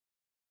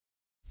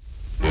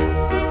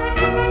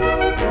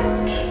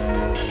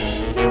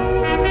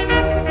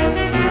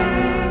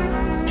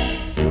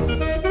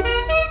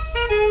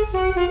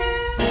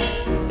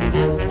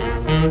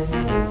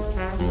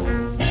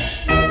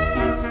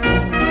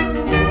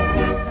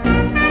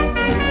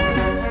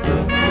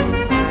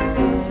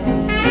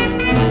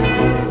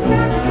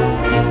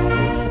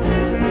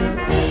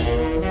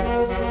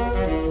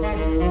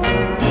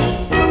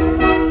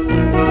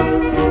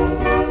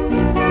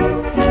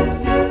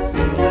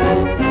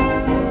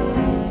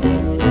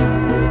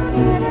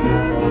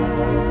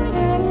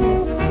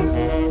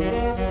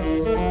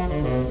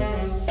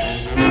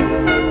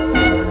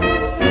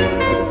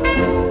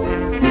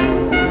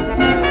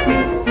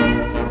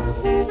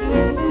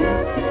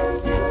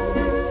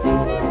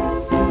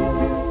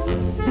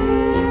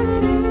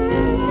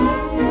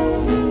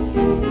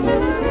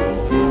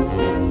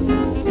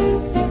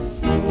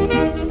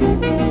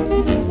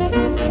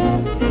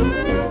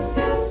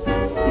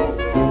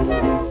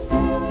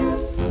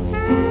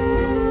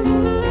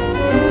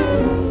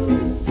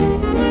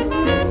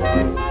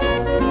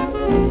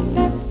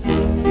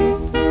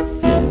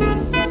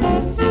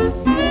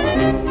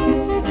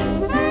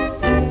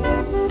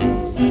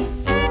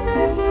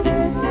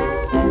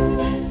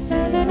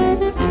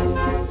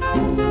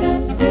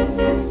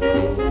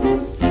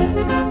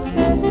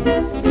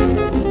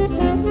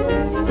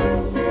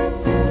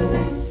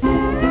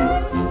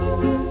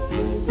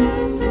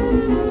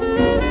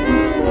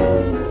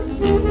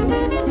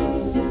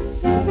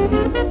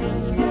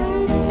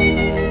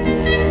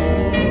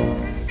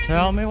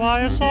Tell me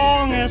why your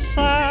song is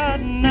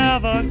sad,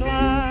 never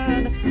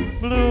glad.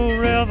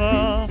 Blue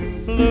River,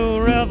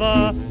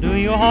 do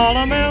you hold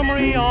a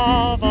memory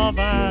of a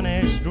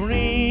vanished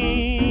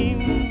dream?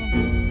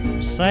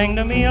 Sing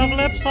to me of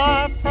lips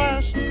I've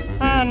pressed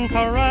and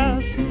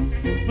caressed.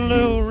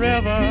 Blue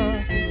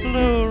River,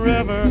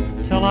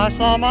 till I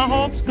saw my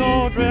hopes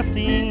go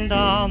drifting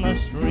down the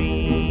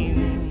stream.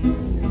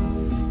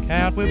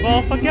 Can't we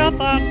both forget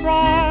that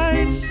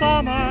bright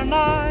summer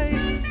night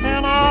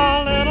in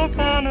our little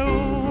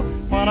canoe,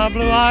 when our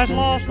blue eyes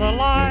lost the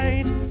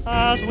light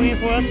as we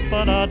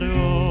whispered adieu?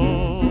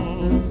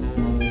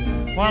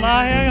 When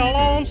I hear your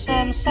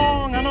lonesome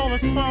song, I know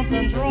that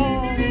something's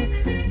wrong.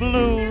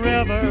 Blue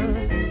River,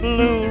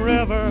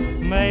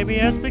 maybe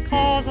it's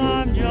because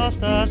I'm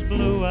just as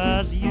blue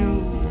as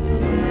you.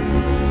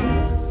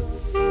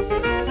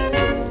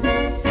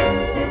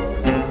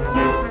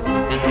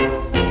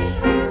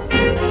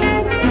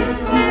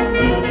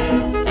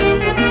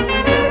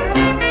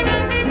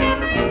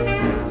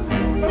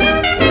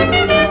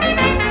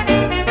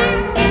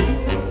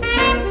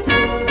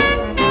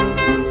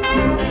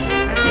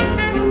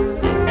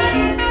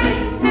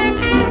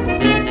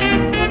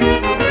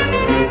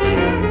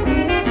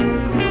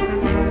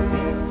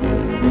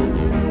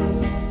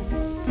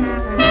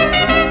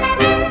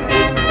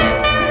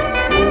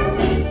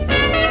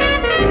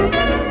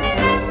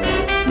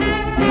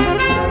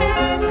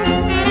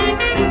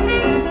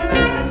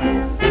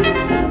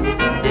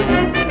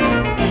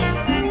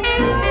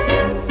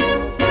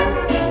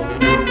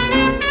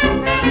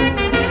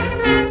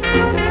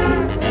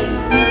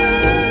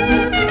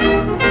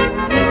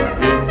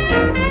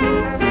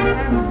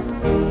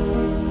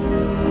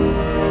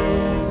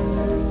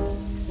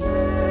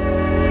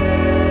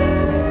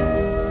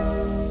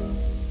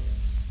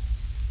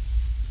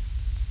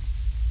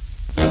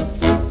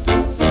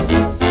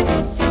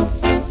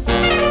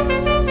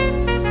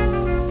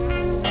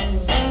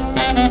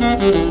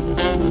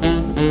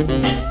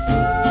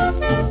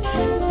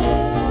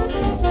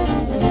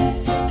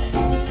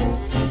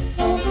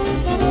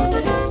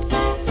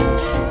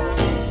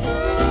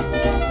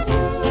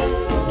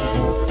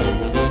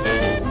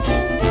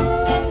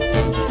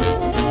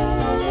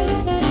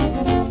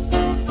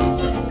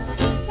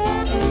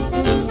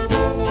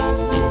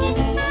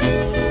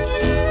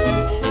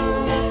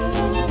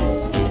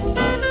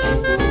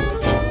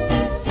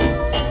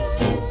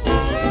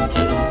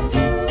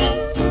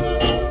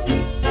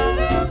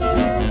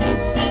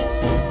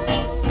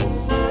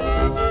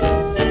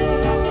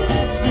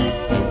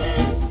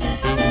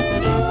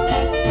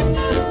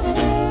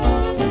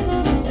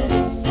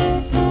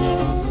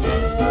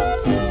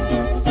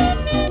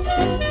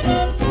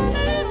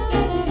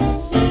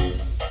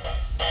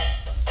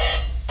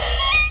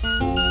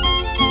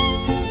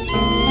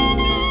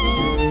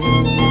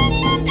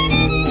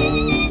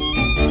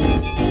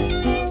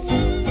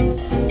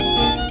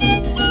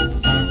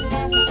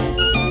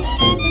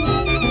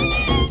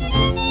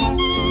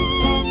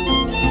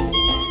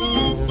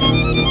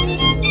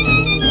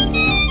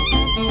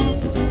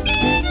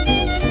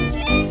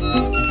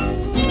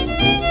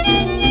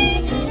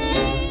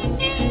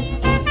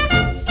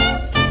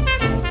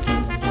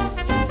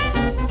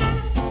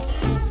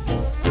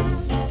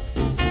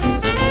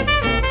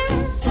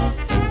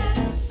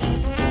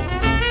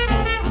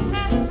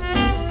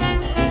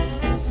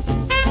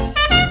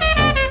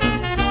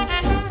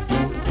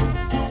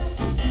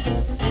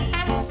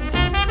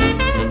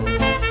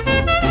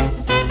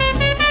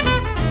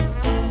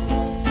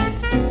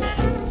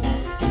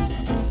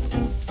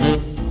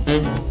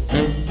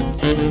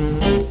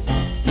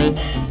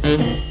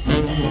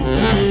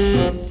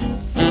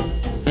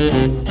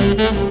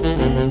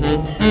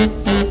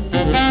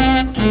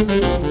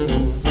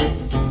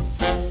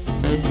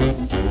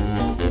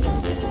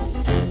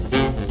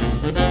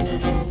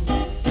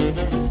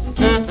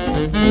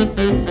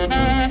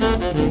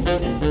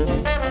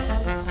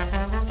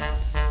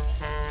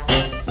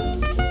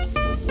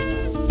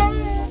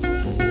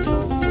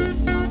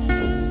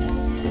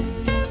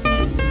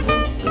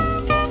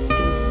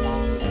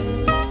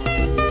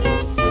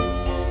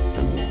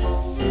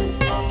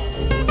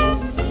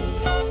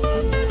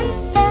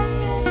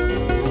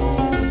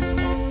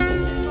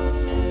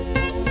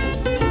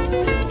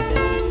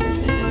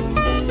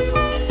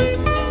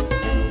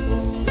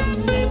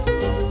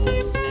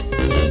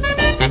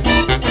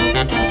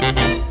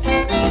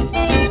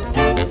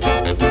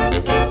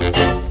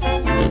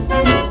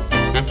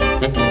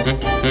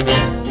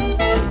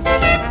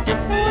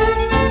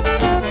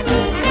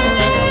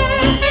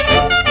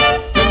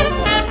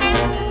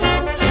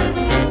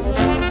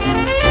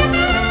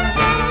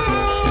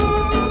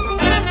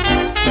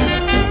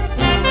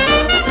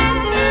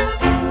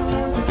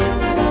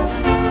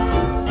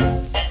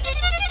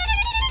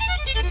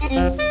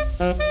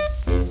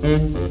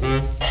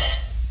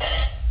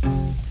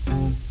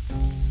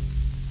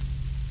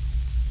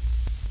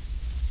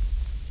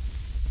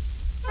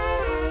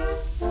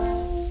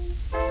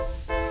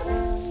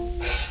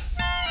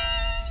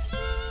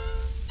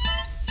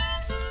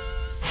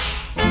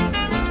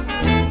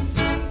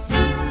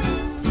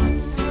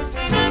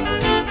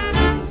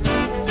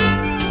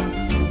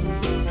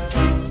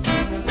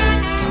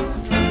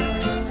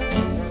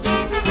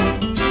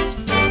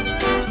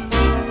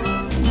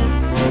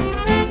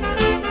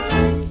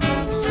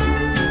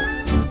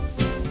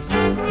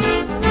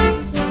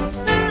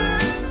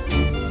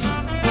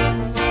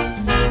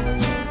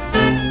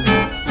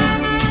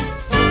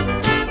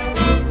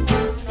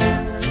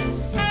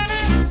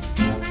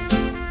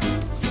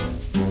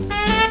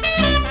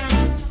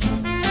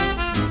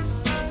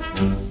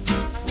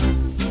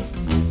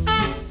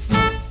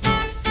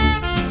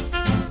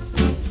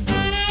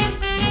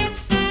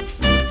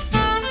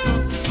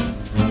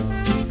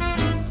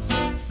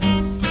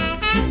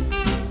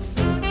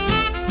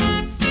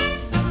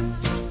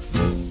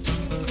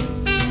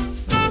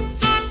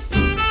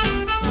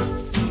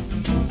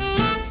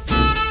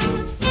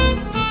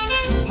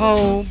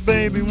 Oh,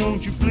 baby,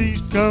 won't you please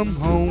come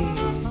home?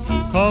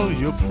 'Cause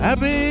your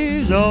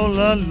pappy's all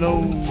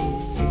alone.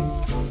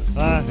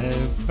 I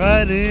have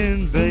cried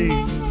in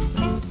vain,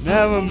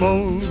 never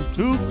more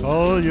to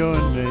call your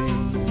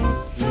name.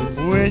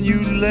 When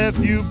you left,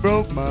 you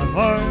broke my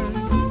heart,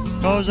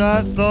 'cause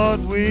I thought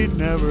we'd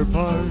never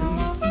part.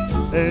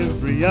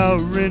 Every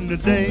hour in the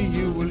day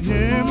you will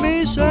hear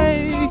me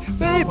say,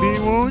 baby,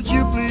 won't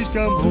you please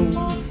come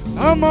home?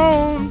 Come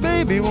on,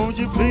 baby, won't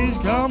you please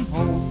come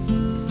home?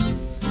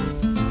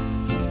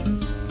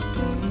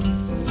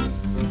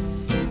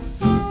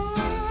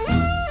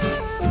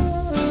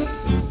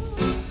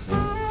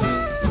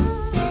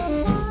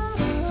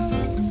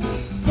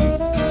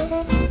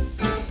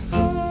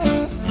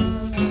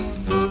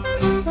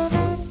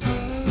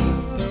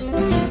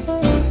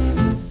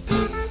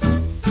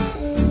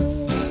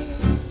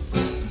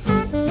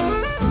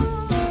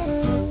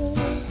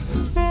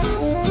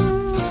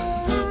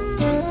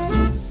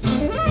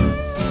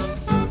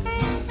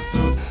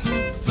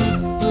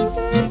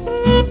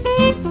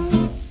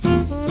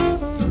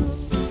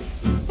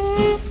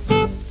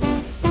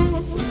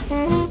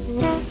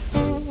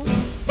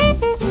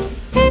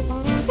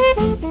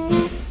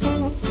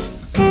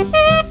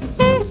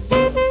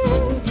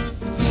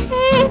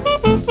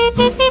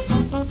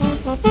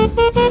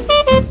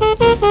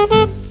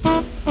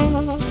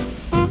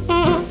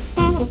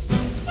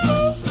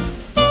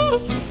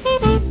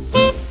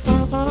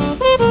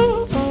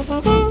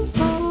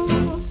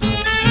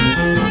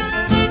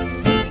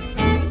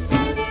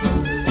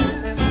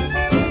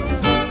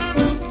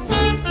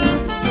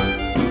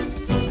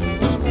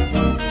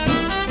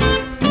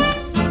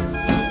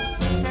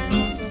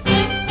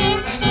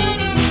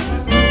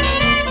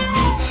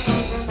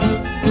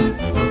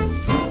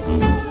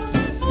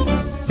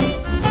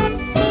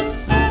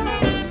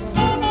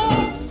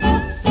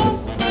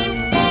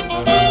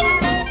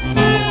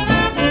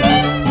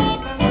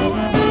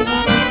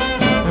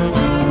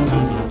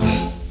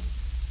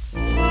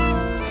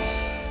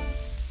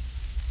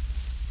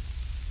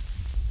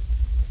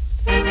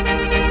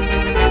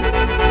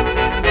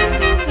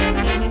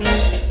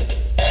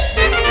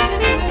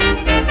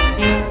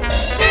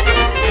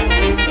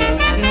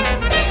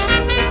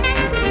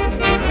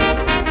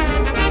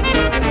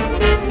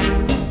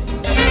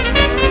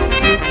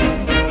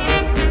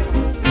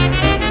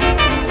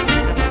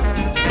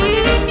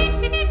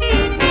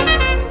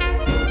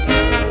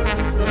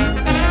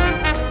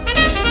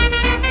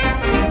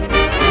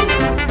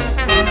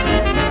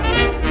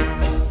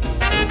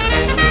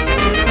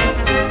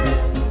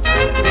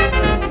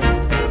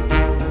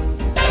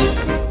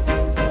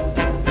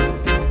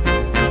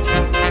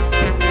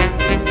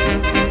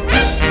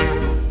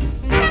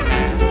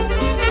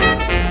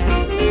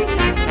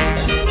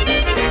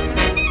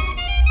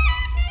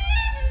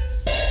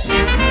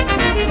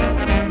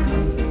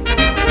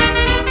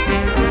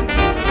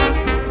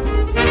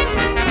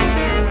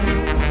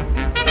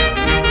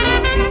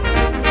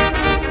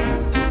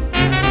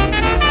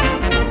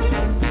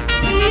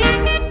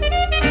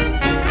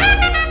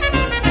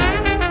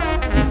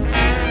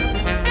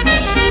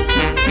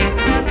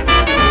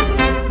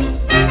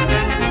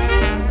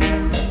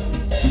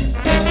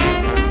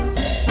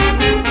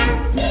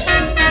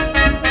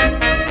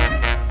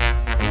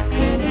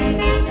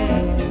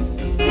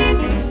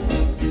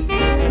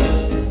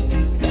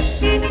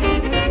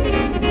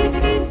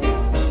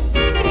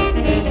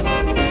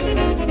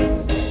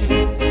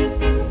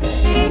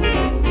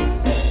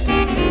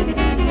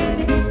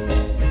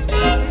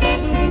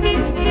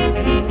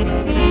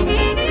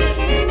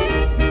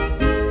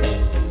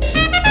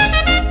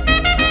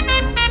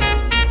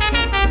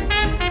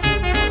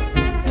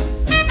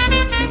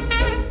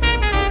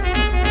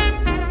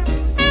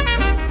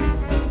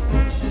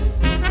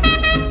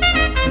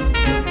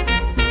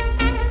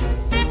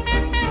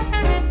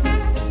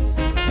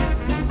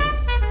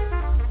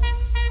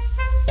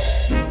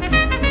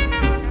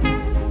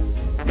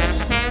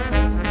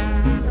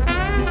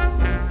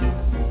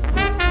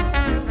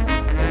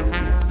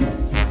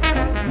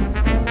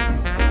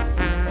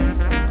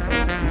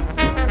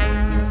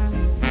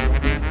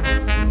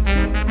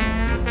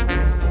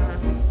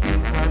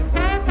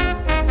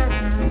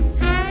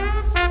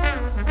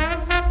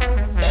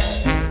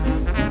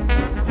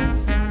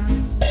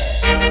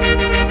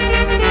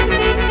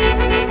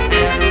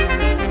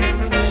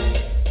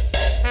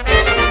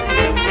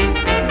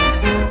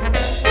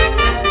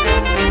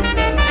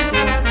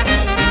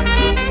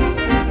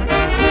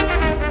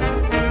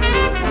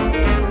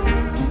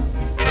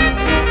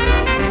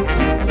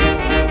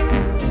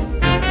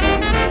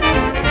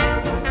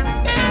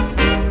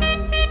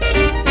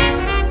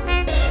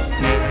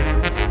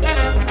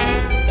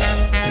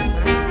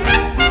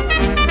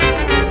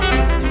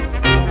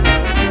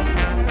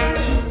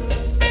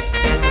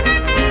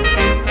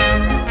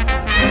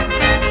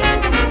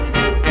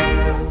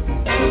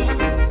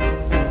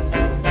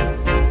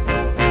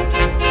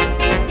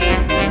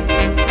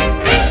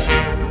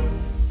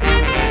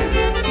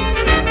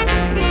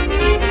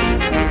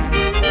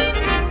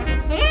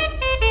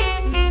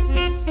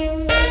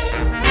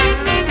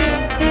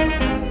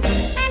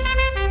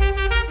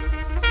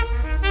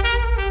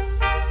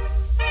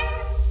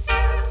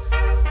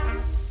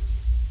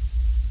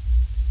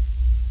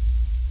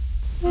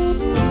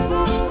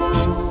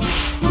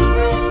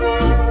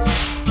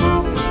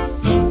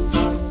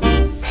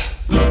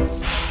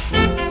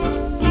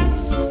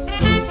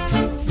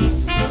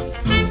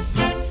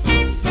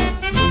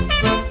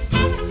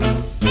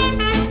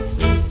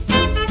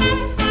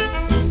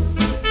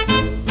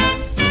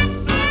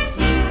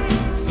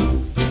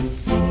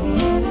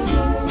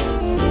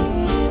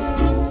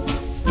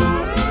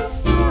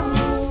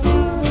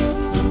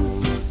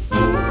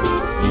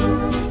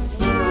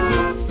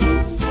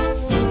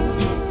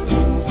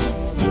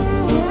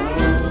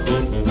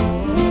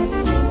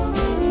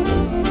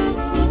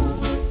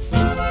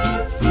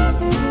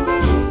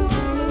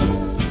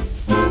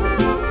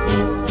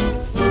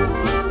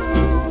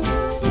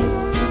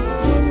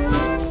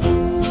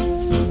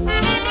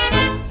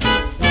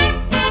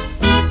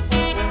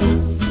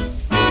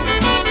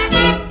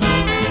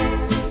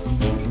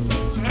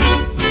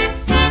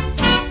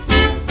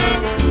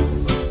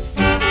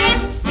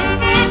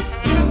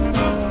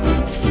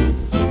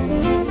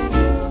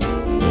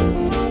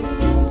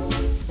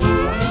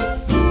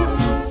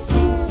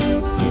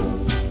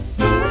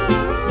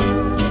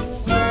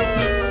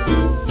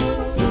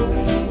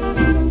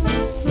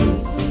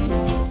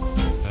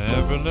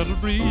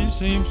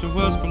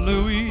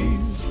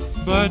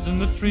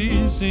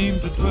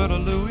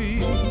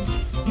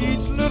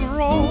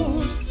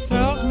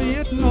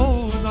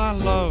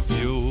 love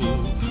you,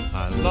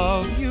 I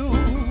love you.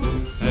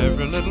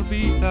 Every little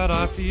beat that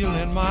I feel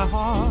in my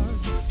heart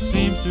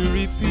seems to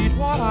repeat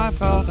what I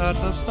felt at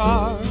the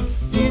start.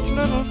 Each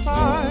little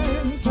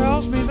sign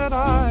tells me that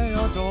I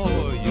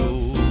adore you,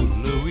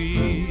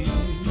 Louise.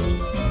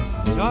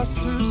 Just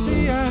to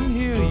see and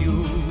hear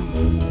you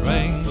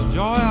brings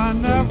joy I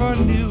never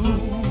knew.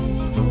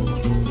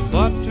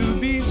 But to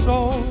be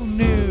so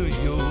near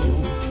you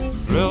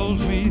thrills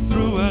me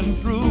through and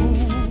through.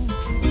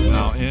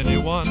 Now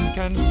anyone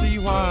can see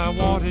why I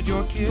wanted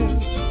your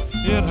kiss.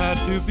 It had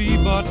to be,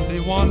 but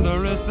the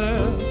wonder is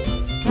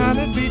this: can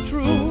it be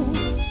true?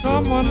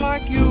 Someone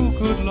like you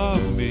could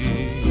love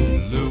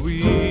me,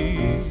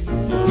 Louise.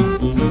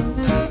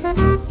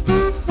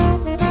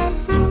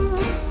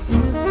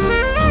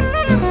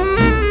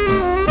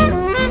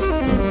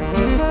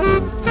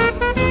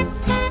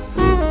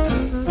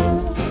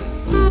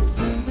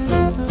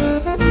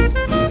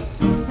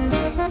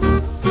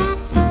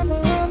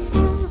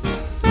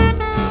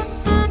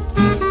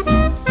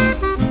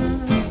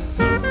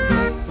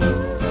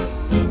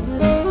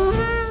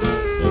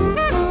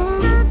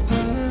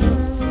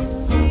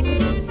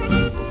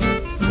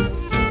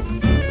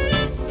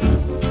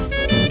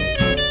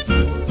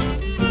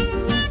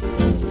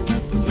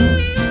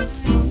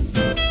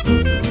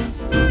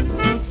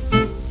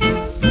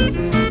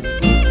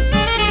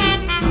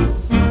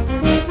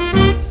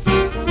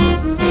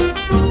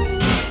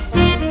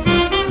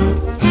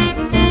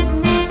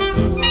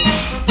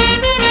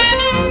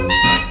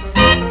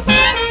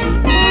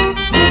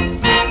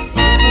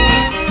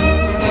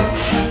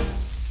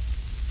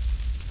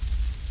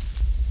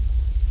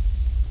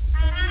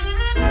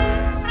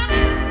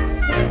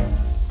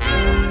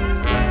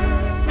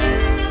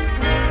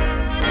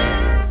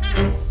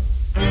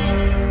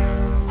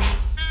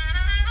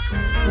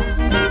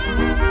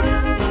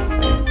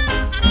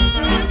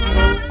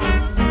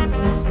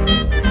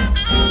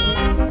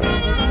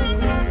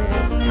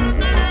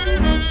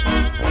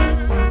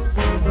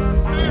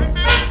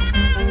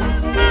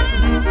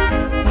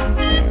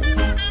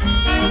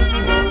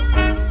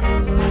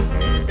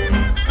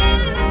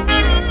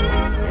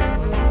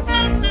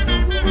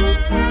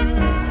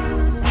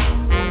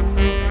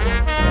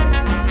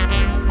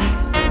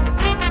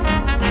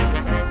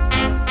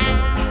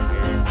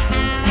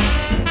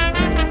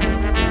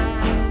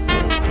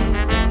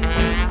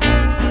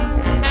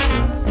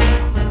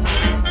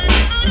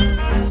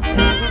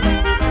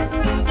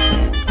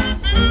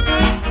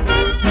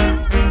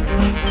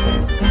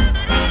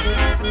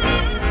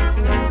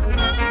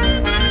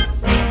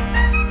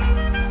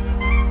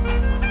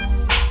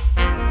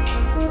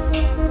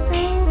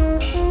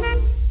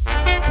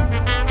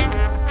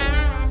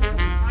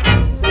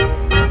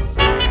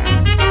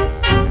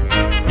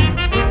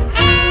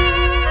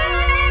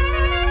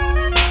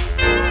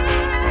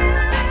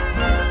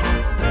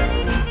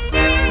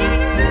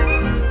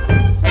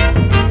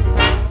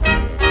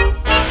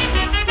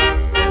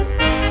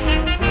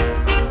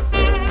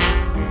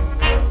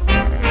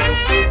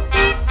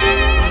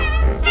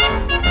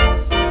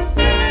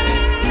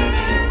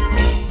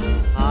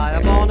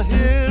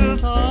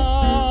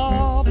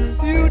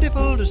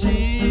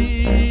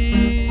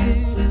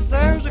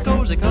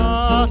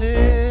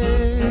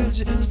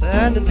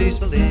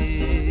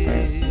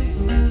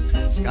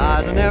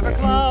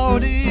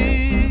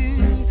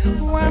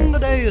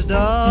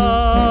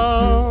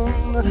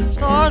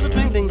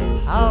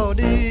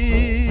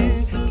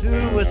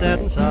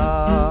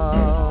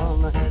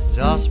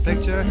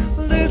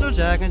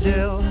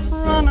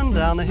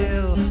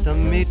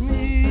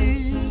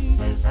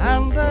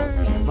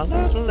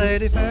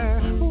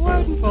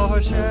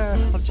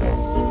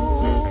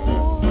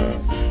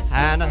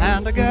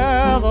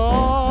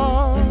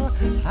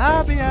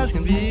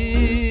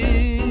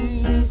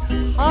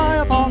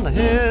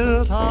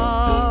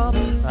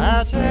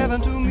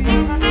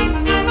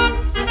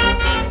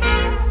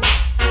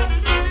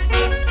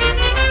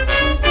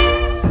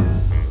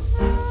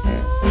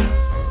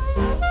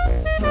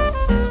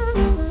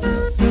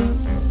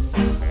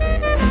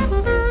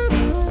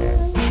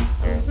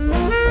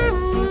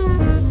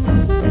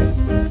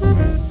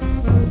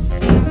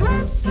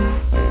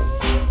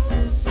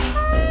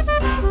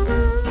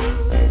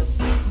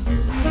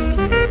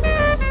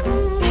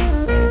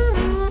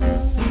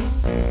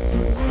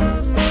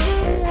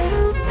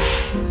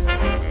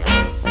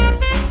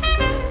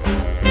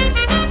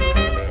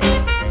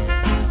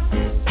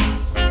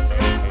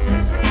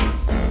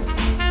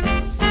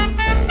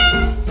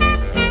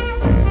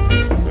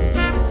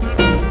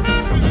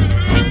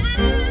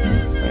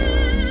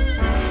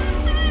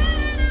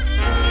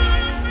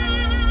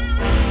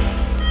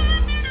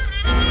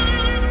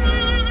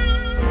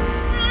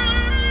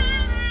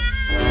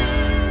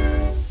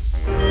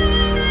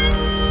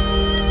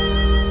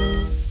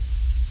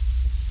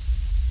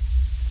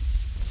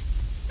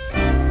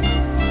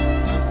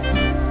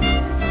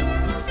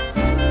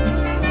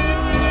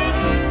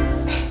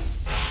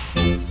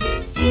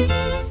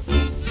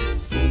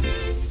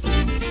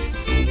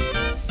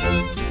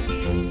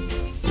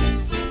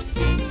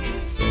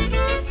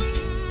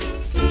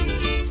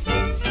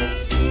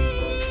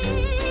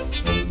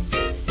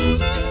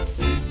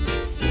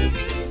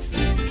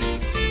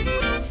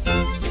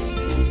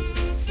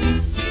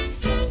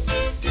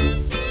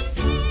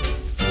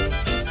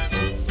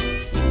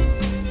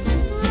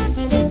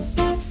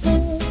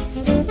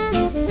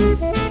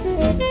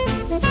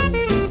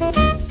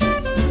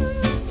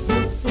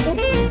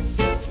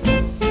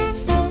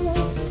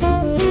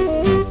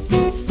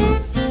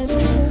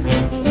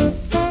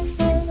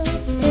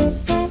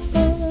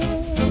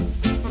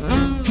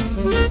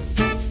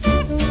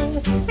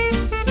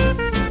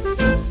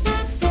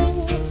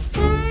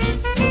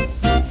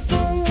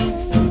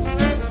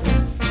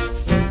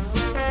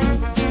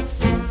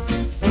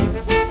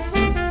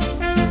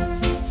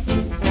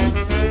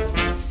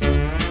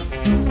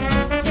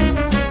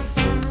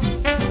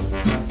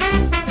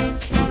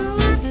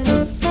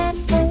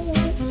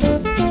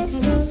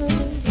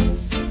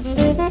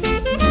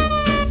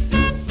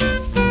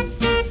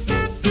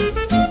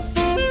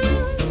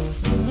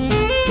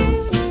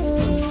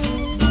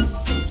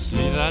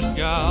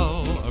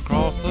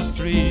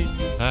 Cherie.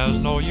 There's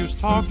no use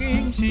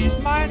talking,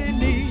 she's mighty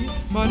neat,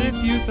 but if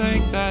you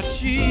think that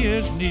she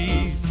is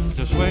neat,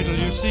 just wait till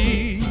you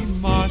see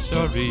my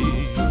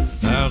Cherie.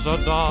 There's a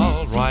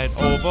doll right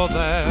over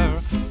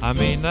there, I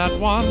mean that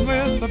one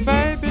with the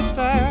baby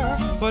stare,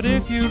 but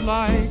if you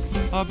like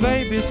a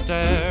baby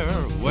stare,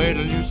 wait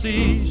till you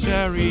see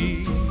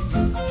Cherie.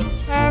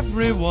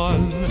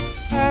 Everyone,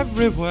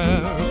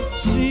 everywhere,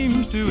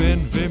 seems to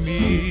envy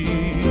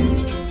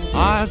me.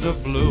 Eyes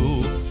of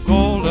blue,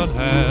 golden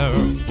hair,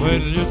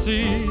 wait till you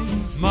see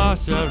my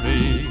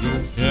Cherie.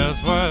 Here's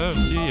where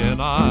she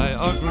and I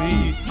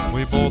agree.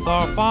 We both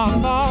are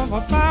fond of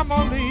a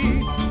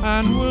family,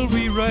 and will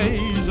we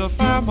raise a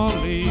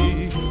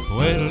family?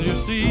 Wait till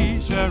you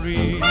see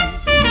Cherie.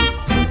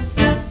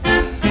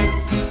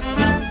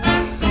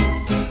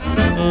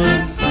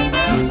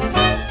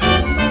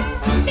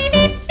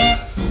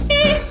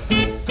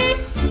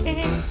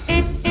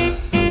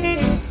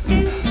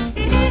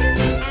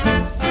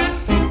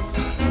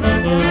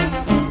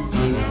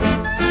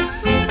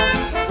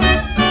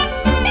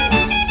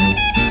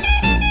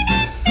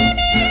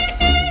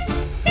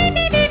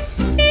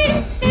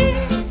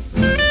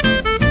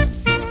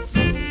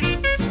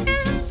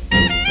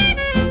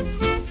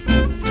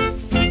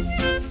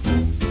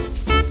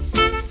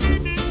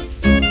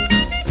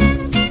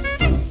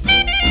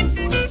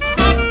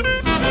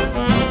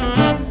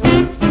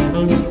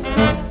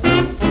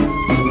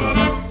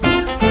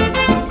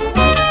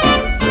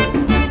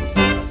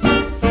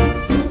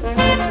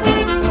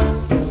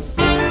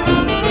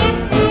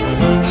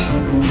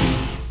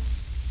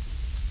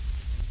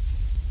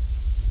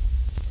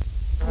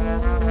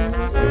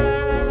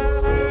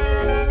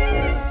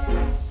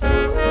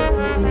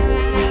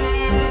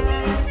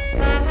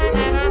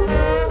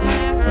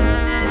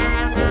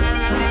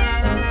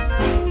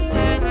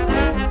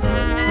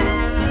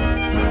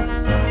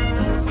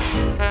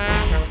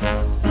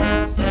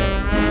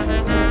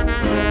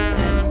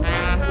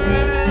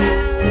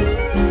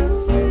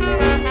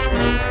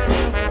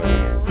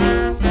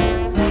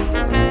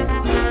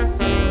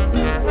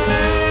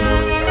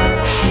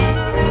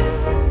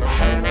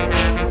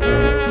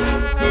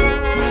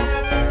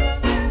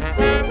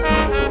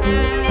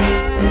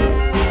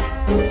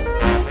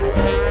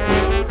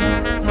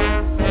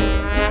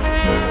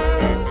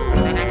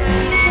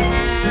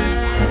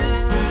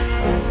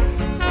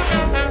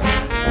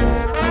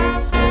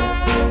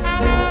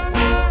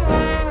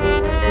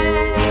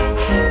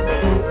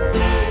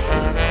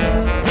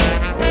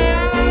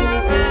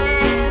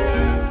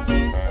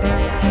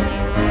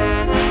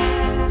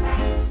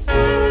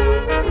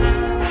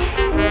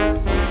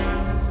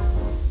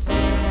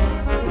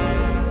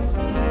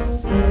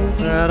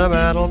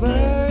 Sentimental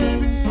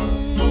baby,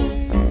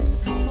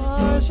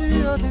 I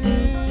see a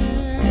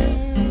tear.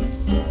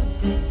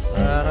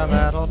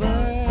 Sentimental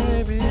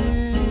baby,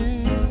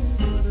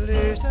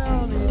 please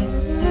tell me,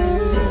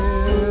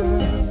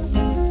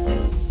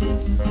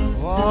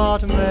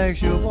 what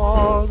makes you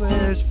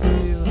always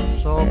feel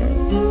so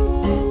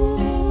blue?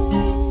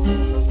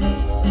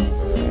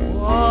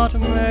 What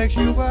makes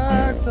you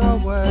act the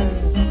way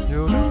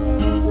you do?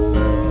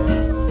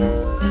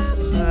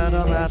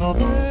 Sentimental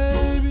baby,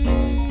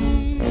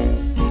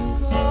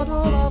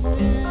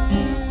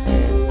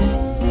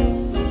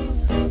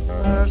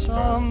 there's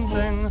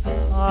something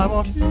I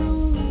want you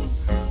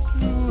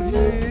to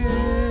hear.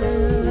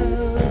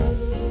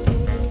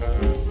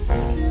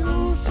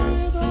 You see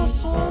the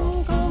sun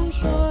come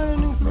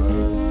shining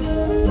through.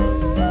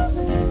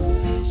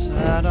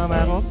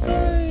 Sentimental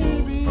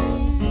baby,